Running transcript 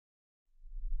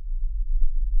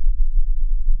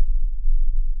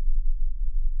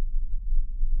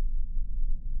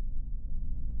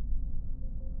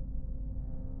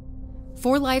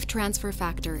4-Life transfer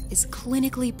factor is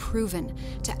clinically proven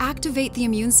to activate the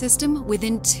immune system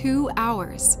within 2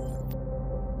 hours.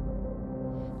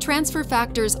 Transfer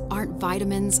factors aren't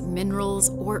vitamins,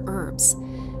 minerals, or herbs.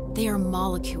 They are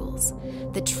molecules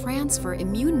that transfer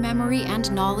immune memory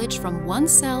and knowledge from one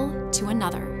cell to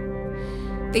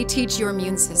another. They teach your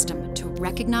immune system to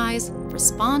recognize,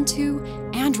 respond to,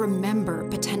 and remember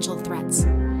potential threats.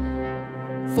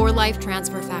 4-Life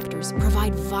transfer factors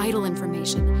provide vital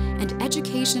information and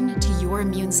education to your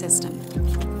immune system.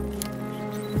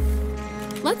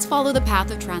 Let's follow the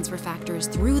path of transfer factors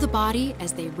through the body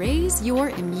as they raise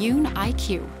your immune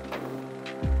IQ.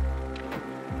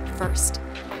 First,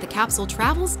 the capsule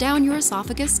travels down your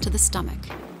esophagus to the stomach.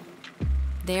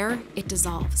 There, it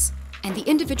dissolves, and the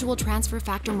individual transfer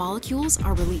factor molecules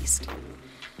are released.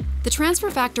 The transfer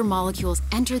factor molecules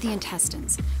enter the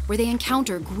intestines, where they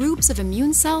encounter groups of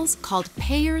immune cells called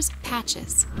Peyer's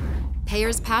patches.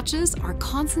 Peyer's patches are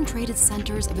concentrated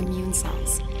centers of immune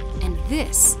cells, and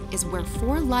this is where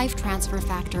 4-Life transfer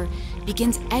factor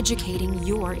begins educating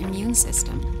your immune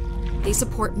system. They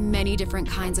support many different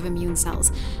kinds of immune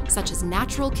cells, such as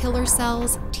natural killer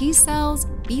cells, T cells,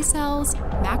 B cells,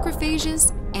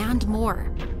 macrophages, and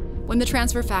more. When the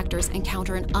transfer factors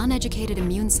encounter an uneducated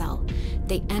immune cell,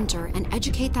 they enter and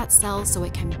educate that cell so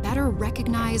it can better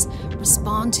recognize,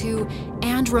 respond to,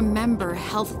 and remember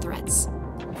health threats.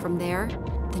 From there,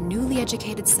 the newly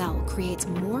educated cell creates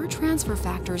more transfer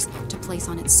factors to place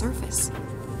on its surface.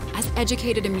 As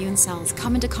educated immune cells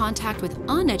come into contact with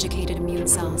uneducated immune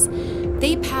cells,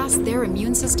 they pass their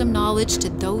immune system knowledge to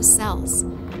those cells.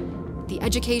 The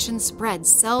education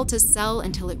spreads cell to cell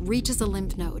until it reaches a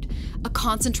lymph node, a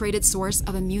concentrated source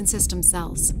of immune system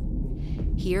cells.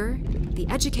 Here, the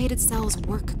educated cells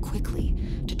work quickly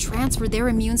to transfer their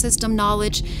immune system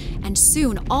knowledge, and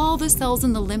soon all the cells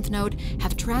in the lymph node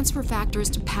have transfer factors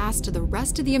to pass to the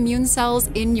rest of the immune cells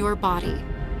in your body.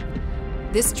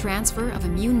 This transfer of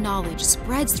immune knowledge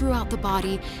spreads throughout the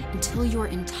body until your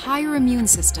entire immune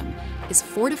system is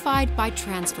fortified by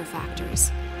transfer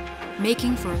factors,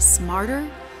 making for a smarter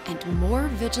and more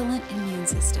vigilant immune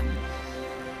system.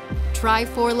 Try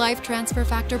 4-Life transfer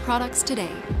factor products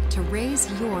today to raise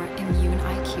your immune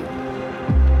IQ.